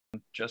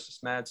Justice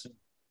Madsen.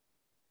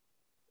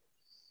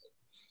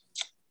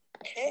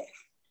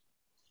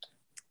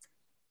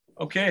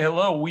 Okay,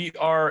 hello. We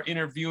are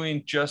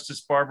interviewing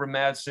Justice Barbara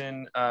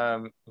Madsen,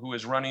 who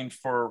is running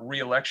for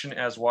re-election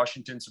as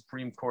Washington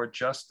Supreme Court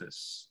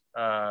Justice.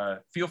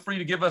 Feel free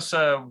to give us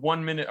a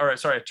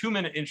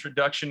 2-minute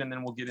introduction, and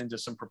then we'll get into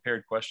some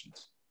prepared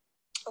questions.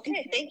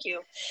 Okay, thank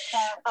you.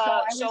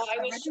 So I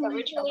was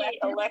originally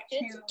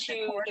elected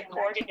to the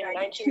court in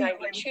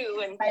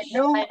 1992, and I had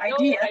no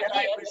idea that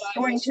I was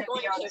going to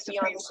be on the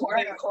Supreme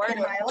Court in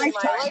my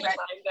lifetime,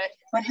 but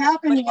what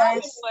happened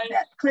was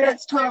that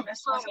Clarence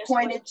Thomas was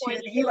appointed to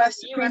the U.S.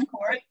 Supreme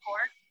Court,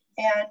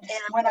 and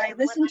when I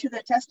listened to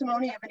the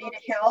testimony of Anita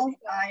Hill,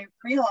 I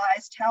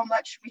realized how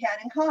much we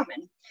had in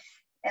common.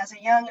 As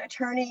a young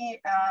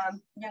attorney,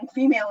 young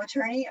female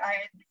attorney, I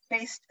had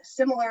faced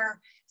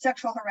similar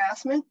sexual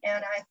harassment,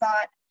 and I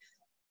thought,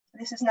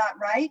 this is not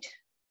right.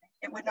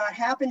 It would not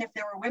happen if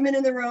there were women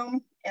in the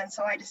room. And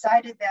so I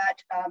decided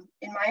that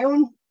in my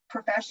own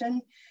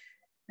profession,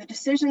 the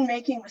decision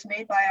making was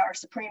made by our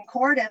Supreme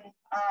Court, and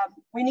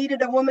we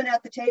needed a woman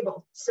at the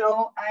table.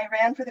 So I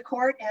ran for the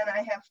court, and I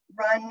have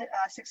run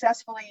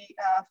successfully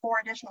 4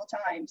 additional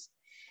times.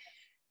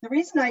 The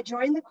reason I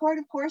joined the court,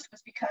 of course,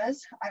 was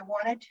because I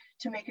wanted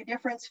to make a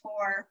difference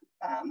for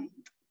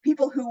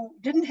people who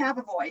didn't have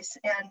a voice.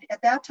 And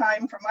at that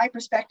time, from my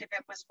perspective,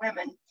 it was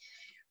women.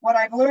 What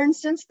I've learned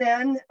since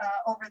then,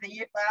 over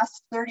the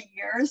last 30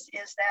 years,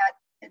 is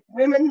that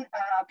women,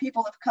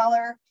 people of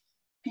color,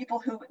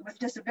 people with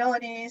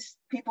disabilities,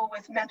 people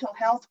with mental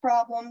health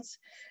problems,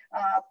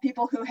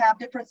 people who have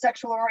different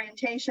sexual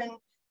orientation,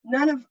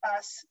 none of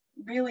us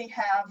really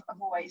have a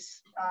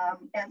voice.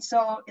 And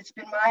so it's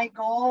been my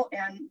goal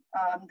and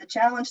the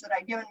challenge that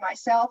I've given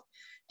myself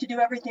to do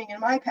everything in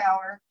my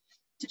power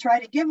to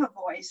try to give a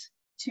voice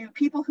to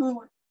people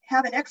who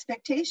have an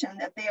expectation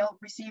that they'll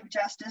receive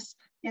justice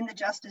in the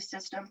justice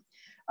system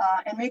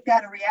and make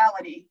that a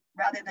reality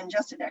rather than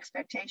just an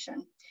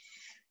expectation.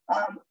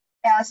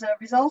 As a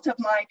result of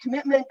my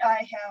commitment,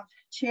 I have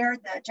chaired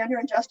the Gender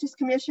and Justice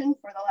Commission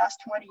for the last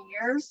 20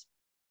 years.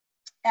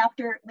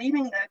 After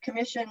leaving the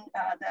commission,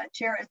 the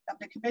chair of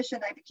the commission,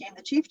 I became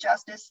the Chief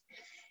Justice,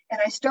 and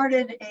I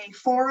started a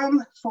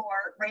forum for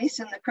race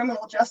in the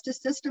criminal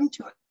justice system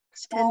to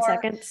explore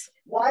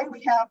why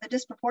we have the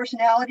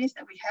disproportionalities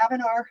that we have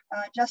in our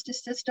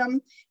justice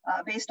system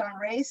based on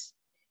race.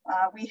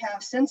 We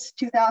have since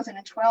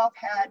 2012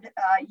 had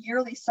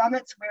yearly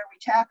summits where we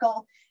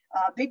tackle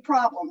big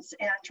problems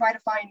and try to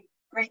find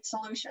great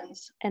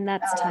solutions. And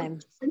that's time.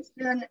 Since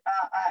then,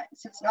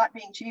 since not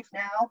being chief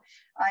now,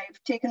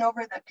 I've taken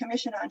over the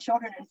Commission on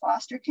Children in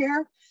Foster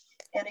Care.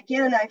 And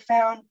again, I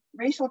found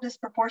racial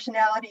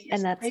disproportionality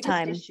is the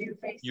biggest issue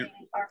facing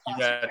our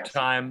foster care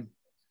time.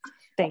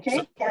 Thank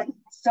you. And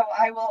so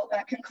I will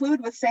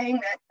conclude with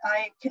saying that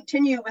I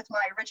continue with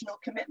my original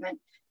commitment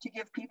to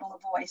give people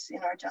a voice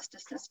in our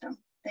justice system.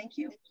 Thank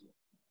you.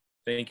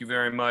 Thank you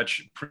very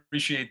much.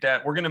 Appreciate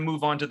that. We're going to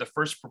move on to the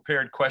first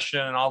prepared question,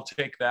 and I'll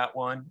take that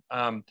one.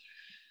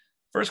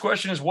 First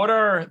question is, what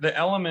are the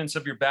elements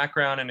of your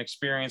background and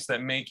experience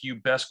that make you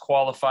best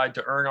qualified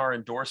to earn our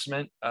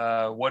endorsement?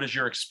 What is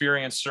your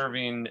experience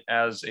serving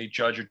as a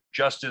judge or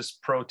justice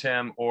pro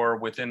tem or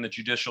within the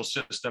judicial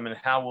system, and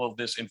how will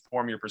this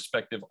inform your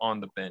perspective on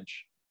the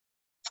bench?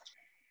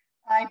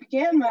 I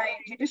began my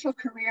judicial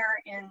career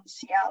in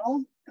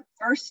Seattle. The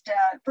first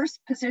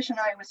position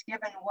I was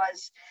given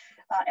was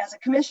as a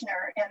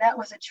commissioner, and that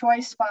was a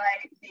choice by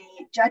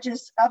the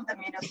judges of the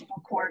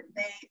municipal court.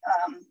 They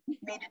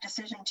made a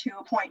decision to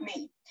appoint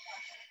me.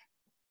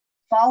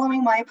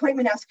 Following my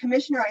appointment as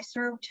commissioner, I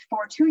served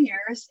for 2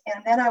 years,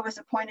 and then I was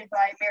appointed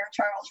by Mayor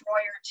Charles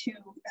Royer to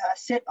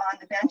sit on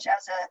the bench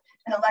as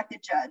an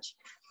elected judge.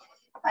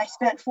 I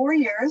spent 4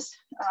 years.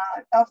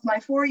 Of my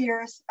 4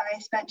 years, I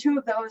spent 2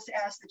 of those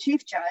as the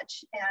chief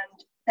judge,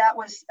 and that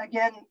was,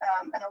 again,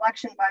 an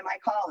election by my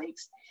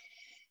colleagues.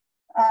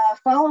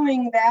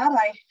 Following that,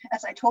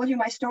 as I told you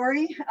my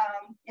story,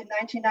 in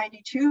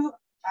 1992,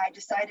 I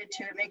decided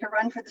to make a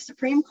run for the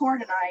Supreme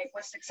Court, and I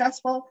was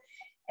successful.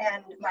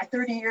 And my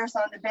 30 years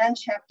on the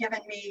bench have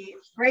given me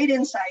great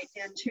insight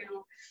into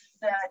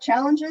the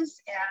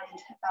challenges and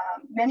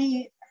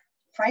many,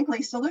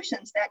 frankly,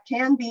 solutions that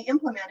can be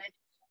implemented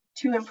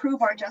to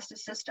improve our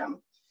justice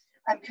system.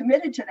 I'm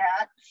committed to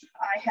that.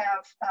 I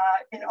have,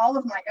 in all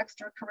of my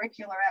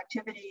extracurricular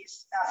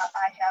activities,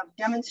 I have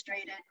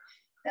demonstrated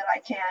that I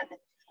can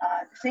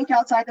think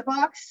outside the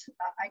box,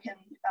 I can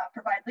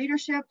provide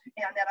leadership,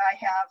 and that I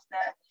have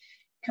the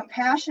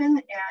compassion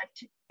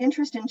and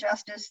interest in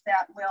justice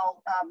that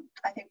will,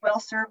 I think, well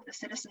serve the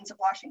citizens of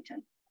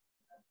Washington.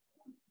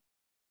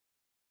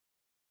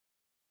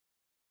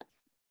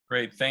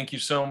 Great, thank you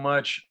so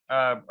much.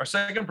 Our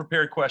second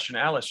prepared question,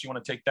 Alice, you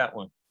want to take that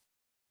one?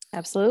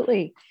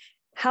 Absolutely.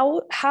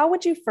 How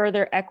would you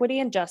further equity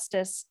and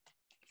justice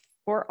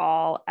for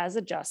all as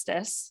a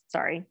justice?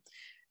 Sorry,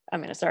 I'm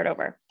going to start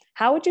over.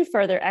 How would you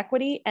further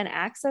equity and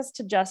access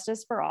to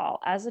justice for all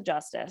as a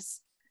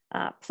justice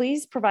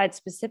Please provide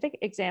specific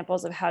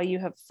examples of how you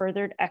have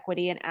furthered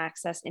equity and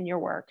access in your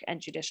work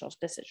and judicial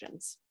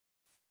decisions.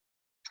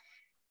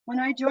 When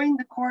I joined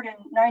the court in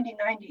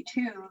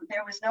 1992,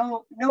 there was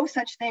no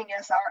such thing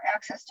as our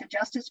Access to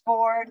Justice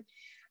Board,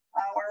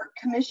 our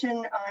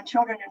Commission on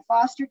Children in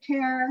Foster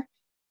Care,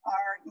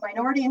 our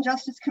Minority and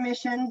Justice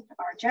Commission,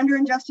 our Gender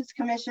and Justice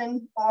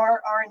Commission,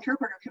 or our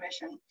Interpreter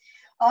Commission.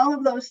 All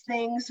of those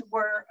things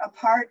were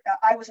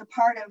I was a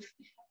part of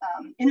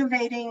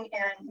innovating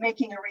and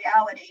making a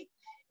reality.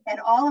 And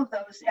all of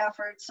those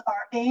efforts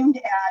are aimed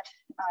at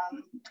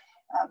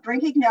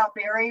breaking down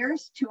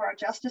barriers to our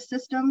justice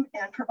system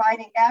and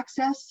providing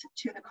access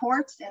to the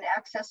courts and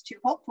access to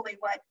hopefully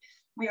what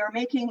we are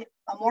making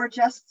a more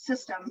just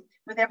system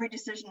with every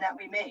decision that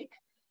we make.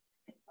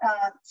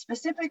 There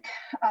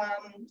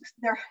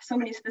are so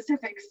many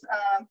specifics.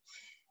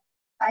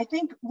 I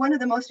think one of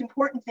the most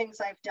important things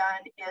I've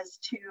done is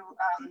to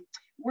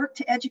work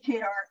to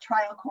educate our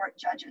trial court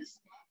judges.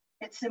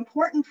 It's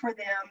important for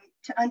them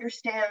to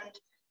understand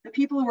the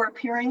people who are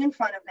appearing in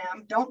front of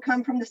them don't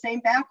come from the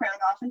same background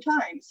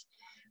oftentimes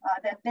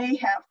that they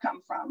have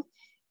come from.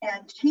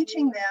 And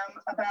teaching them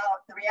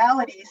about the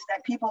realities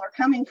that people are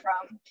coming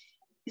from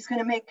is going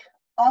to make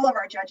all of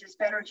our judges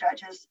better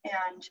judges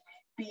and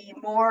be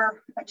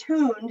more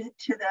attuned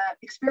to the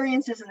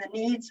experiences and the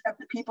needs of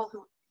the people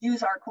who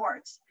use our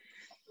courts.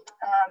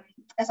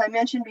 As I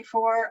mentioned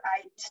before,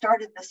 I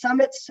started the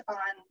summits on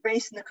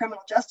race in the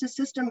criminal justice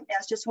system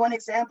as just one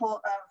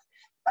example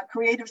of a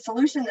creative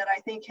solution that I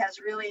think has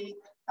really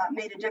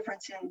made a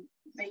difference in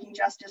making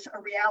justice a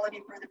reality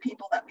for the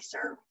people that we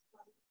serve.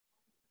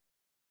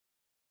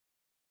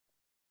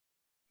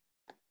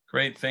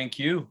 Great, thank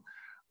you.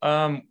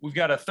 We've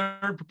got a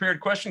third prepared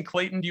question.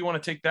 Clayton, do you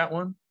want to take that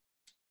one?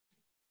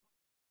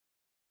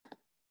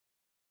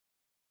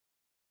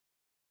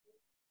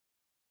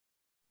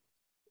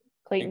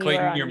 Clayton,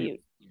 you're on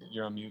mute.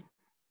 You're on mute.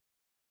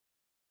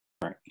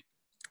 Right.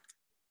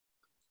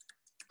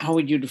 How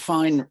would you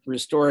define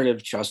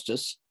restorative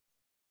justice?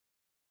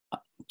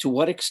 To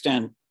what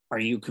extent are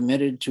you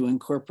committed to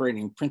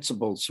incorporating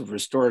principles of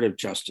restorative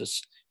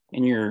justice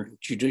in your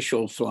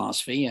judicial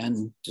philosophy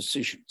and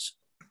decisions?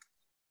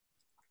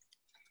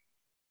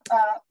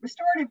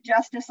 Restorative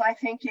justice, I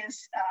think,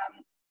 is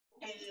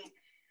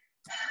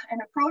an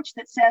approach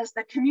that says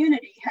the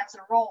community has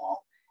a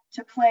role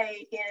to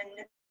play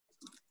in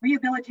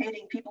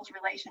rehabilitating people's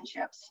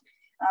relationships,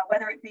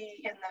 whether it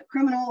be in the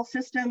criminal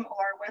system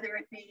or whether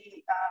it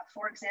be,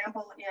 for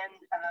example,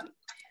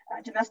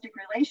 in domestic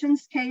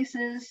relations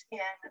cases, in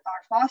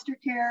our foster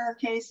care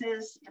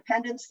cases,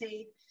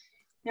 dependency.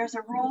 There's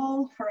a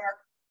role for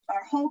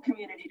our whole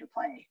community to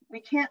play. We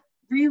can't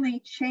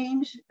really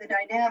change the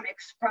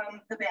dynamics from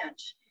the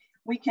bench.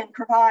 We can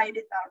provide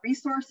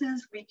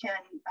resources, we can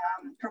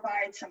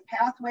provide some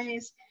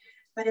pathways,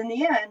 but in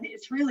the end,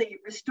 it's really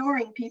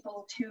restoring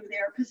people to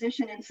their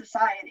position in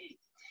society.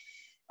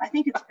 I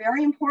think it's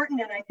very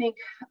important, and I think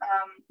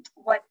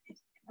what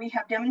we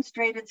have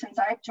demonstrated since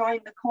I've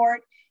joined the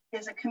court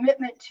is a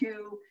commitment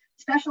to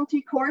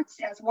specialty courts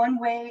as one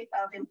way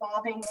of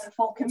involving the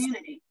full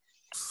community.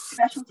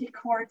 Specialty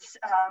courts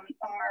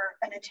are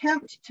an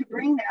attempt to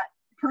bring that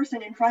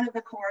person in front of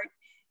the court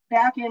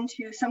back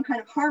into some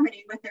kind of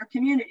harmony with their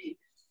community,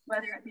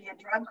 whether it be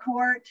a drug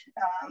court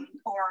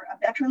or a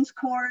veterans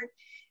court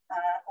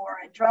or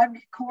a drug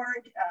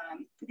court.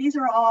 These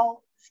are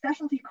all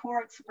specialty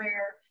courts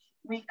where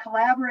we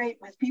collaborate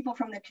with people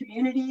from the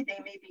community. They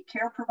may be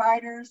care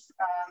providers.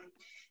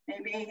 They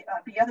may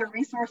be other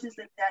resources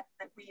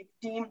that we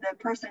deem the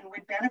person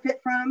would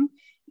benefit from.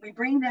 We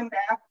bring them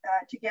back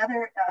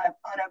together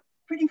on a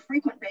pretty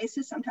frequent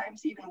basis,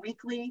 sometimes even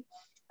weekly,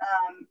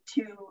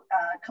 to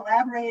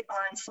collaborate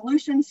on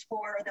solutions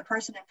for the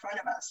person in front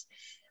of us.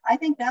 I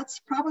think that's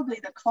probably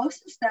the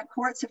closest that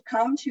courts have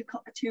come to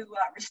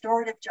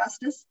restorative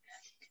justice.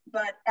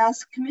 But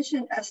as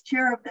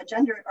chair of the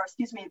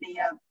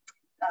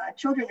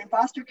Children in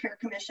Foster Care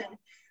Commission,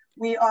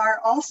 we are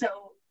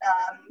also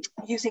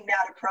using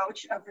that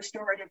approach of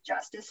restorative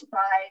justice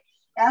by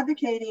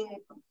advocating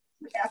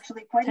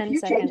actually quite a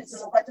few changes in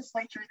the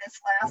legislature this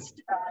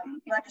last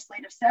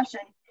legislative session,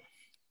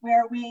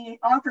 where we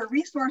offer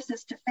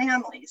resources to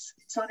families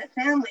so that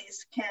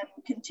families can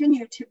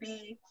continue to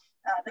be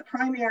the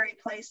primary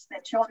place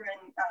that children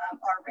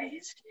are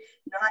raised,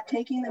 not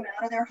taking them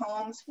out of their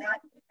homes,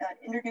 not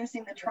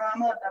introducing the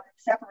trauma of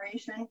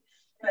separation,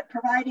 but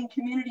providing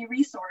community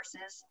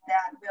resources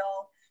that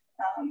will,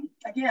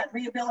 again,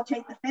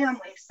 rehabilitate the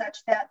family such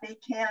that they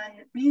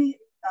can be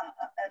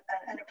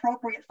an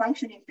appropriate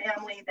functioning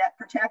family that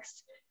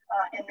protects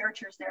and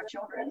nurtures their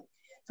children.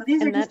 So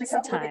these are just a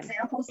couple of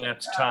examples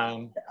that I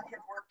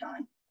have worked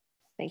on.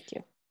 Thank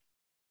you.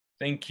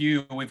 Thank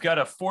you. We've got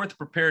a fourth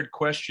prepared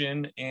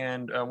question,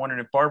 and I'm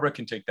wondering if Barbara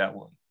can take that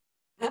one.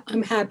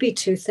 I'm happy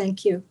to,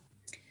 thank you.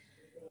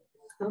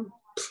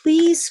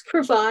 Please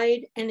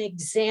provide an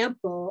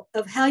example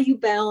of how you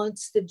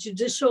balance the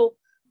judicial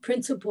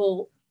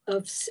principle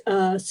of,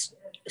 I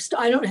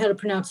don't know how to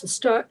pronounce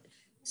it,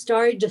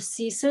 stare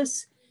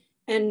decisis,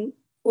 and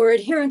or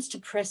adherence to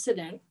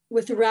precedent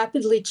with a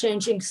rapidly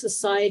changing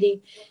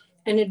society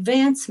and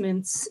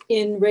advancements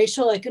in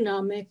racial,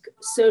 economic,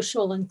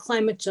 social, and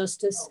climate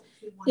justice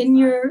in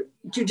your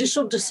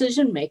judicial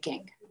decision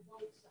making?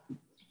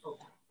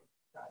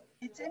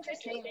 It's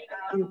interesting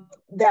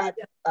that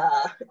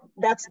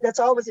that's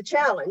always a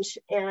challenge,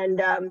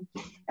 and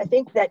I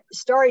think that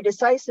stare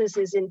decisis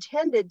is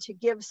intended to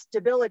give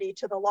stability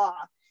to the law,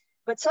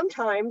 but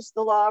sometimes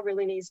the law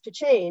really needs to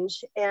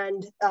change.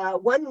 And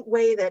one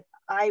way that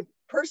I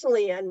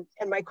personally and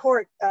my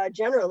court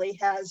generally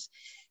has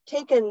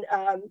taken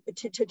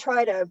to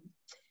try to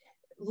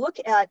look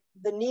at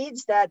the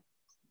needs that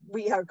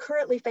we are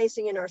currently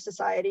facing in our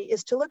society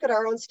is to look at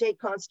our own state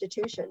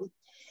constitution.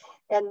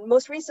 And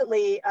most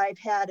recently, I've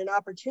had an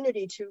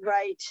opportunity to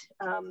write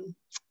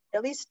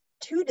at least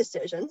 2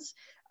 decisions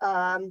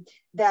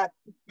that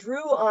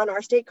drew on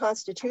our state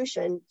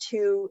constitution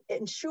to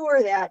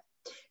ensure that,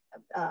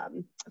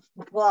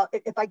 well,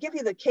 if I give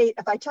you the case,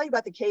 if I tell you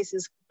about the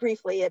cases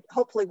briefly, it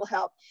hopefully will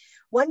help.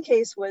 One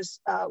case was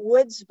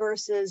Woods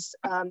versus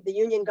the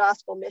Union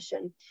Gospel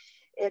Mission.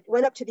 It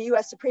went up to the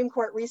US Supreme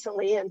Court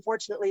recently, and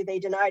fortunately they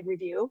denied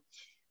review.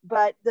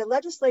 But the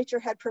legislature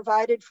had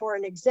provided for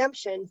an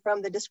exemption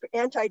from the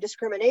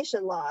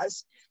anti-discrimination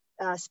laws,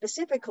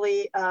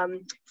 specifically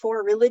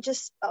for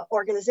religious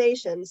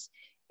organizations.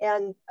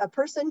 And a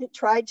person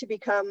tried to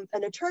become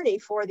an attorney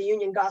for the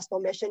Union Gospel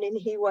Mission, and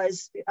he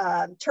was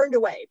turned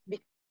away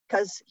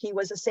because he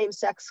was a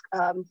same-sex,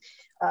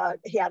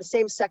 he had a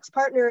same-sex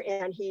partner,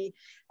 and he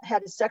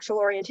had a sexual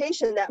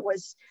orientation that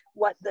was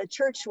what the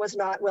church was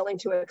not willing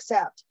to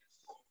accept.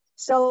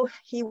 So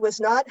he was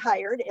not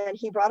hired, and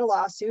he brought a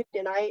lawsuit,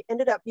 and I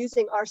ended up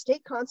using our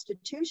state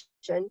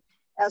constitution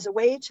as a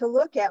way to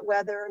look at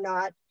whether or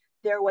not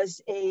there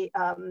was a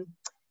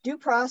due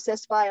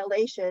process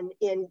violation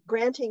in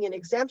granting an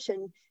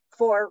exemption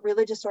for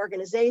religious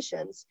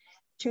organizations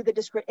to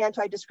the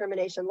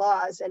anti-discrimination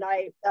laws. And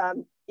I,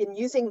 in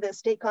using the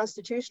state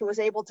constitution, was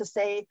able to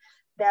say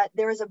that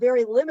there is a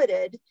very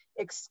limited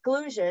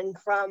exclusion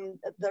from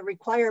the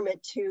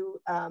requirement to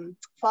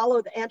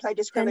follow the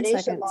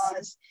anti-discrimination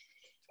laws.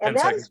 And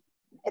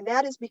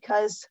that is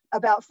because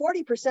about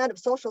 40% of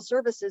social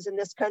services in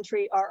this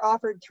country are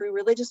offered through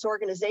religious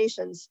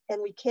organizations,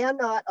 and we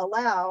cannot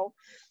allow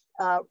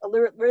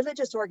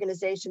religious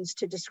organizations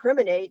to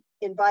discriminate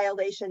in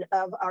violation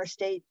of our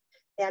state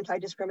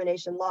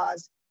anti-discrimination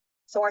laws.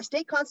 So our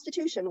state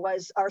constitution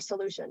was our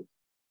solution.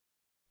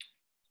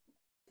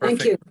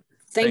 Perfect. Thank you.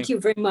 Thank you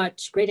very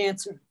much. Great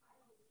answer.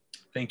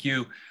 Thank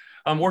you.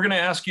 We're going to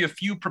ask you a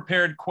few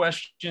prepared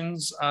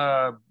questions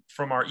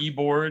from our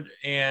e-board.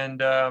 And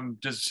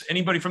does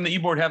anybody from the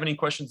e-board have any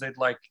questions they'd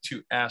like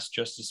to ask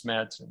Justice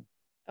Madsen?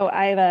 Oh,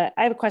 I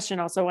have a question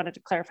also. I wanted to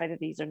clarify that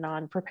these are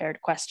non-prepared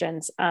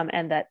questions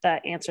and that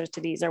the answers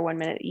to these are 1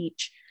 minute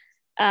each.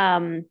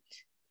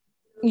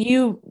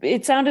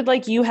 It sounded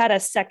like you had a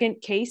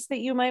second case that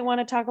you might want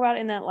to talk about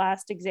in that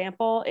last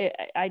example.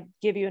 I'd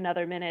give you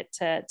another minute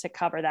to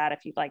cover that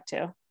if you'd like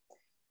to.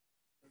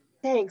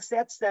 Thanks.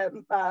 That's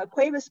the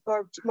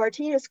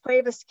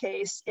Martinez-Cuevas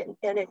case,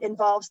 and it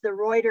involves the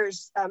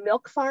Reuters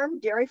milk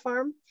farm, dairy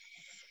farm.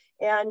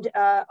 And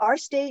our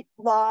state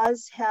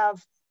laws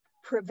have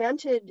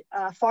prevented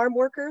farm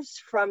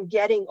workers from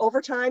getting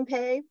overtime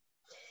pay.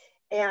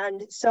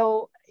 And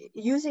so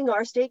using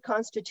our state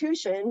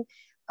constitution,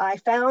 I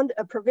found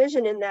a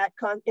provision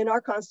in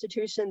our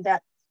constitution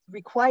that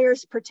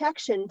requires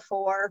protection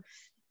for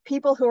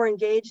people who are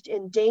engaged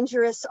in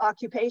dangerous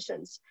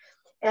occupations.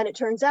 And it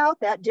turns out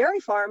that dairy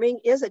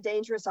farming is a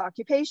dangerous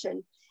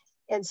occupation.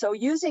 And so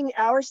using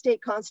our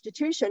state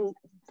constitution,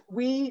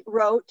 I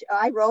wrote,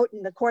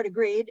 and the court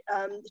agreed,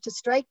 to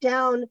strike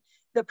down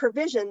the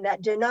provision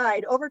that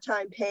denied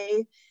overtime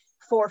pay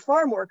for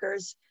farm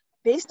workers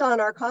based on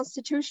our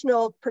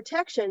constitutional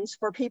protections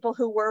for people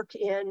who work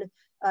in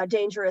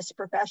dangerous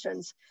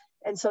professions.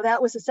 And so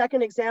that was the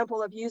second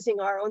example of using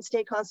our own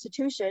state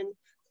constitution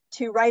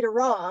to right a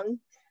wrong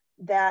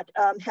that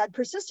had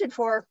persisted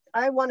for,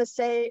 I want to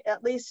say,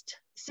 at least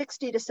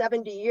 60 to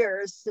 70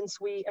 years since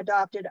we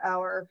adopted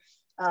our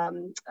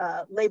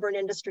labor and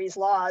industries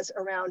laws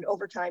around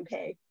overtime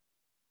pay.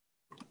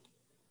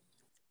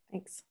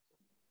 Thanks.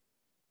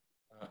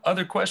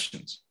 Other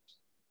questions?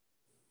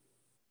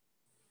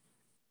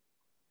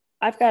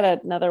 I've got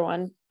another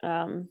one,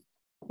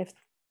 if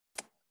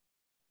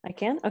I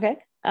can. Okay.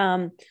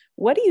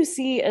 What do you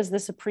see as the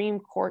Supreme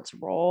Court's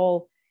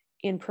role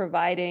in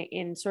providing,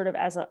 in sort of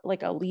as a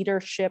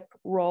leadership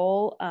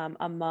role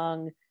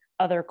among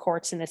other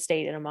courts in the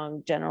state and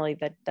among generally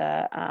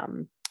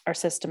our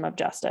system of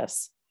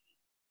justice?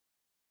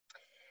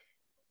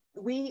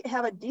 We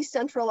have a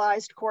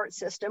decentralized court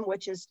system,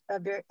 which is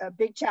a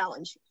big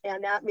challenge.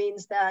 And that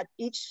means that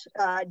each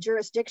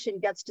jurisdiction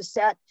gets to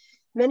set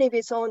many of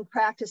its own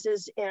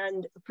practices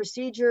and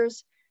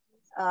procedures.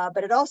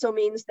 But it also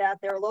means that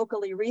they're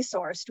locally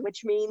resourced,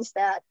 which means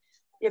that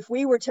if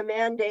we were to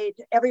mandate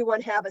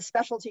everyone have a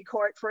specialty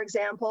court, for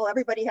example,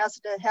 everybody has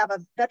to have a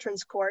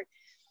veterans court,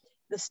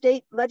 the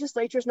state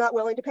legislature is not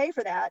willing to pay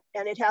for that,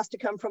 and it has to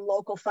come from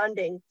local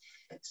funding.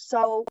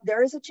 So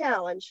there is a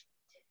challenge.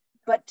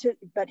 But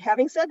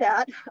having said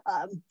that,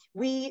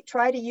 we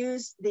try to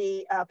use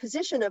the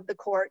position of the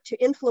court to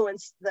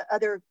influence the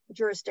other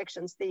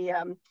jurisdictions,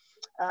 the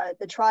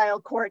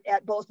trial court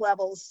at both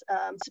levels,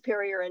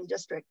 superior and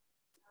district.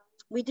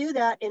 We do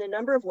that in a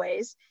number of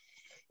ways.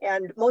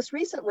 And most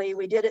recently,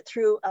 we did it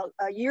through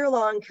a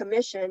year-long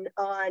commission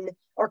on,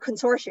 or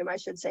consortium, I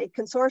should say,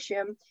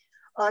 consortium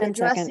on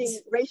addressing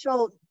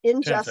racial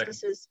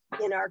injustices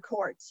in our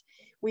courts.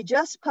 We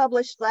just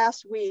published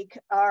last week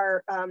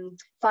our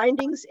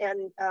findings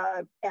and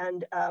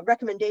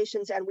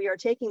recommendations, and we are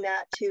taking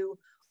that to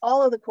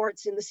all of the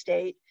courts in the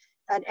state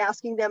and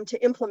asking them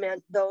to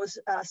implement those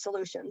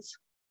solutions.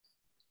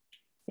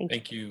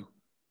 Thank you.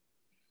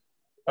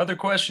 Other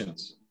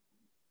questions?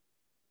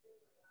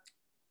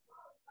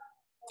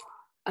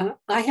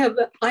 I have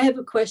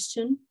a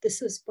question.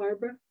 This is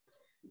Barbara.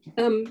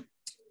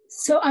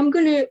 So I'm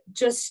going to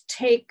just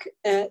take,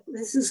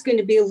 this is going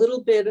to be a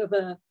little bit of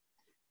a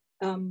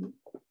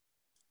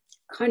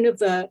kind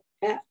of a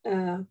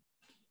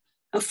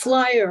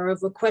flyer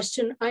of a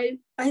question.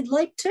 I'd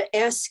like to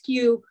ask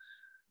you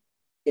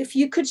if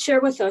you could share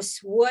with us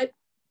what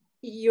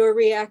your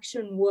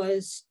reaction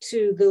was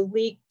to the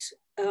leaked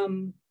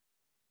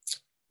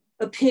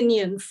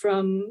opinion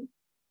from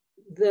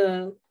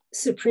the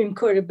Supreme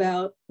Court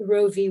about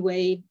Roe v.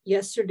 Wade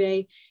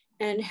yesterday,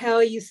 and how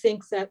you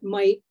think that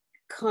might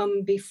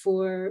come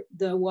before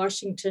the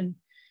Washington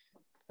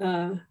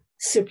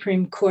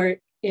Supreme Court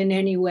in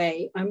any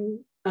way.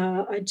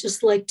 I'd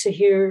just like to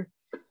hear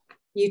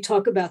you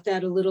talk about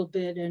that a little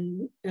bit,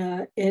 and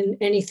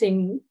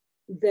anything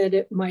that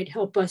it might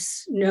help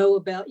us know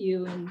about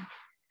you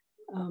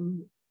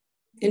and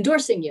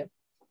endorsing you.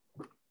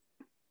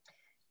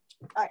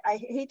 I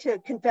hate to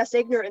confess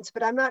ignorance,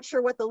 but I'm not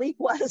sure what the leak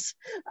was.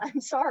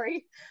 I'm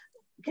sorry.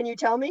 Can you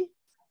tell me?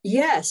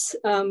 Yes,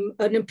 an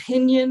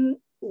opinion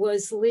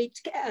was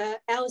leaked.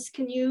 Alice,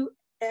 can you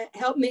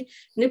help me?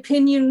 An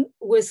opinion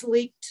was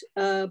leaked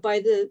by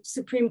the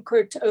Supreme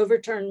Court to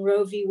overturn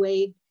Roe v.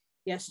 Wade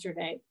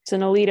yesterday. It's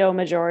an Alito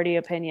majority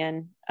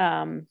opinion,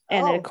 and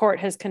the court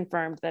has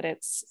confirmed that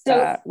it's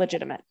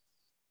legitimate.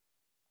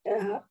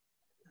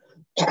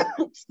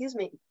 Excuse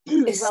me.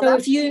 So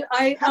if you,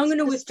 I'm going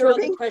to withdraw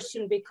the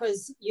question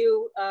because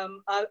you,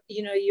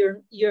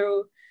 you're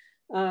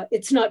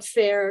it's not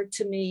fair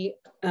to me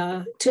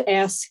to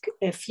ask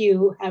if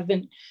you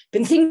haven't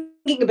been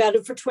thinking about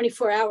it for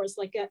 24 hours,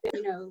 like the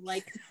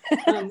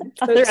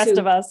rest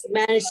of us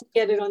managed to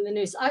get it on the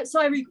news. I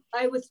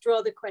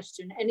withdraw the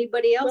question.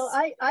 Anybody else?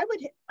 Well,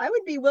 I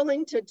would be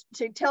willing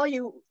to tell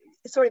you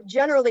sort of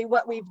generally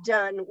what we've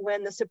done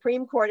when the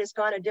Supreme Court has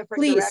gone a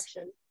different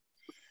direction.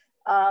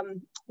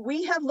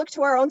 We have looked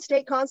to our own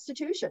state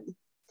constitution.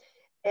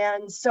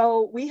 And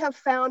so we have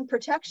found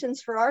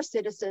protections for our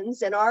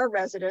citizens and our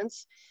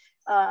residents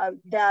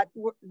that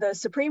the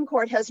Supreme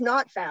Court has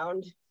not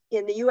found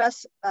in the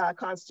US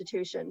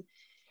Constitution.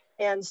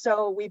 And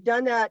so we've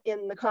done that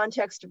in the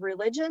context of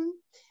religion.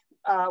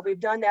 We've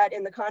done that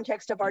in the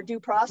context of our due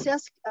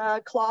process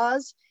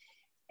clause.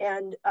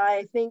 And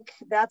I think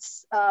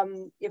that's,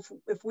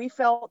 if we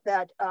felt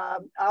that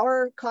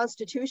our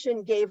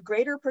Constitution gave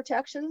greater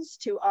protections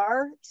to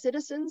our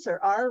citizens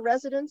or our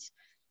residents,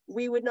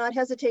 we would not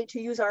hesitate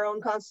to use our own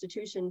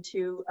Constitution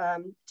to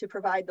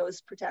provide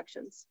those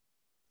protections.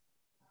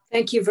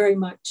 Thank you very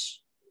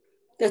much.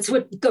 That's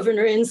what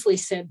Governor Inslee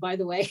said, by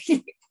the way.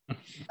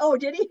 Oh,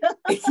 did he?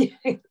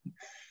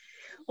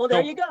 Well,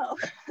 there you go.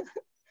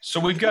 So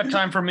we've got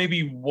time for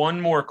maybe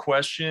one more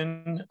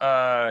question.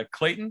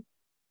 Clayton?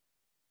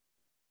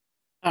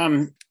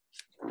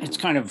 It's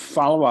kind of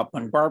follow-up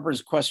on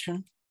Barbara's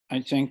question,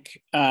 I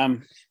think.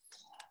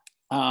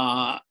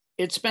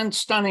 It's been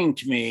stunning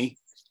to me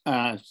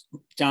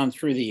down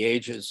through the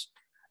ages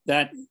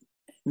that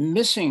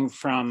missing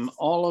from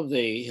all of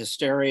the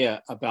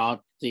hysteria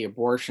about the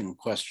abortion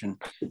question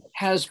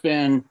has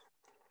been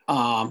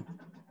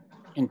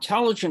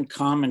intelligent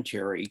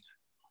commentary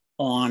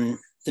on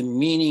the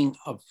meaning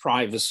of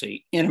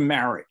privacy in a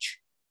marriage.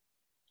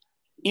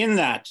 In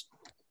that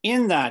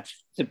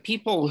the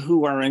people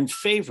who are in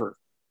favor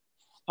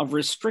of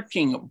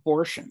restricting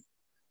abortion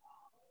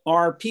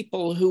are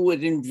people who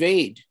would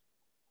invade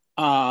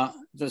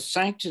the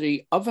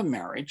sanctity of a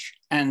marriage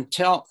and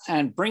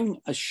bring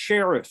a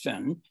sheriff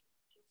in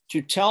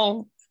to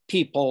tell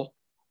people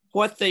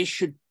what they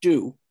should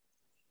do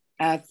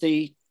at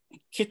the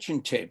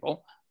kitchen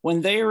table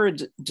when they are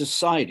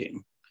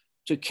deciding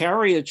to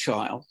carry a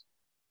child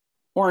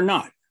or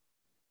not.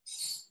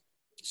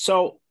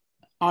 So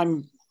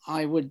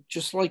I would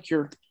just like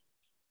your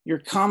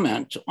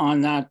comment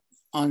on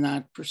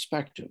that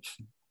perspective.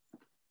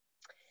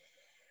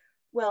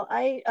 Well,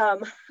 I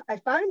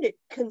find it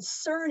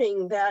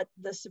concerning that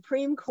the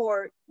Supreme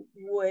Court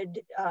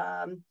would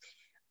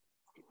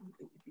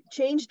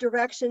change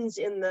directions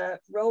in the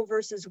Roe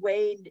versus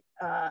Wade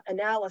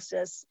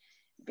analysis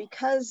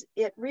because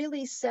it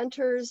really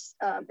centers,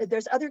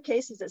 there's other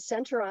cases that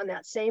center on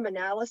that same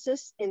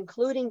analysis,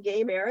 including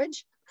gay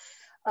marriage.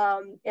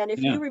 And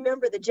if you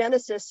remember the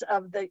genesis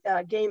of the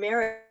gay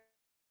marriage,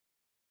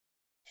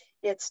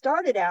 it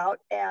started out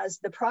as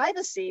the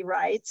privacy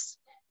rights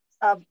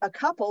of a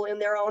couple in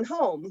their own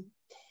home.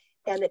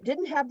 And it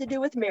didn't have to do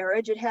with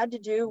marriage, it had to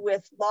do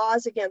with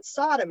laws against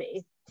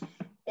sodomy.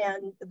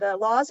 And the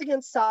laws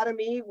against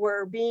sodomy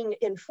were being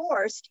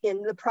enforced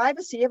in the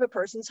privacy of a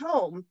person's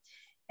home.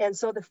 And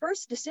so the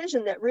first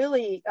decision that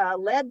really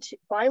led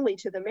finally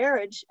to the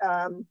marriage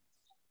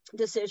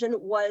decision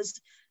was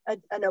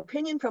an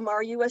opinion from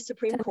our US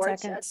Supreme Court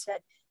said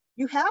that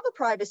you have a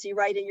privacy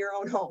right in your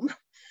own home.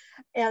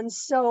 And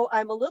so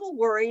I'm a little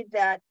worried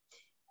that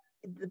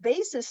the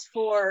basis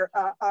for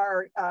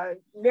our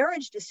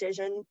marriage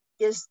decision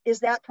is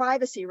that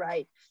privacy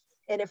right.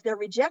 And if they're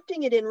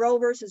rejecting it in Roe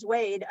versus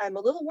Wade, I'm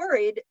a little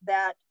worried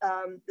that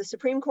the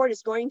Supreme Court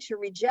is going to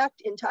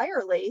reject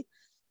entirely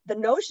the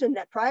notion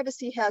that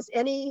privacy has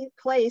any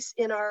place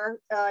in our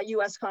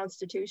US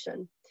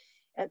Constitution.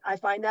 And I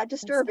find that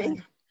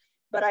disturbing,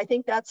 but I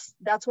think that's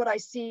what I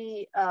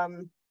see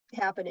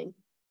happening.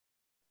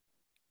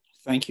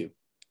 Thank you.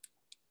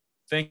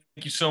 Thank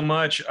you so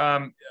much.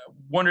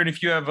 Wondering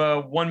if you have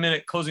a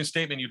 1-minute closing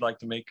statement you'd like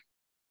to make.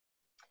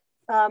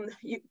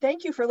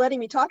 Thank you for letting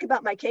me talk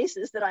about my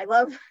cases that I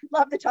love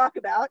to talk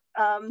about.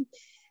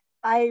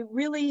 I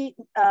really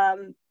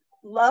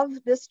love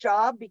this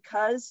job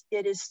because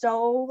it is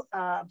so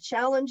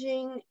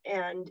challenging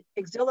and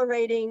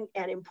exhilarating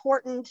and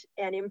important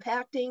and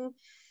impacting.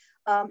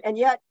 And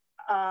yet,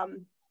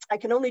 I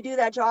can only do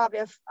that job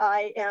if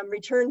I am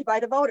returned by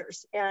the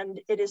voters, and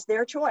it is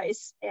their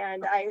choice.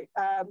 And I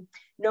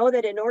know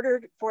that in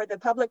order for the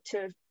public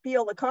to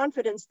feel the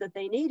confidence that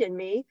they need in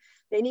me,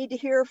 they need to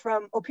hear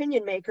from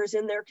opinion makers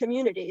in their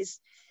communities.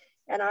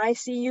 And I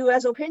see you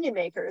as opinion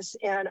makers,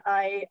 and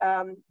I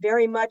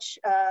very much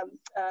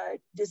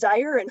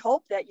desire and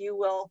hope that you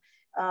will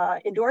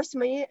endorse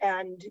me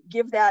and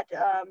give that,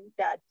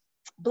 that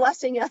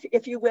blessing,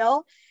 if you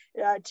will,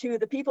 to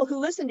the people who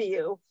listen to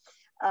you.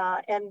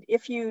 And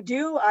if you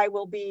do, I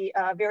will be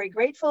very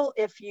grateful.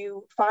 If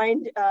you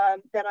find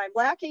that I'm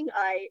lacking,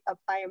 I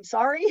am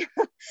sorry,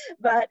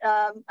 but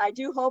I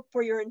do hope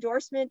for your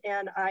endorsement,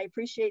 and I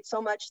appreciate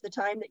so much the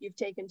time that you've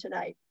taken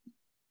tonight.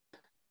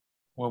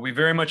 Well, we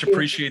very much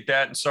appreciate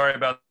that, and sorry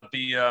about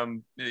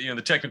the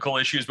the technical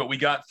issues, but we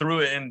got through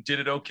it and did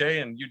it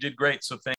okay, and you did great. So thank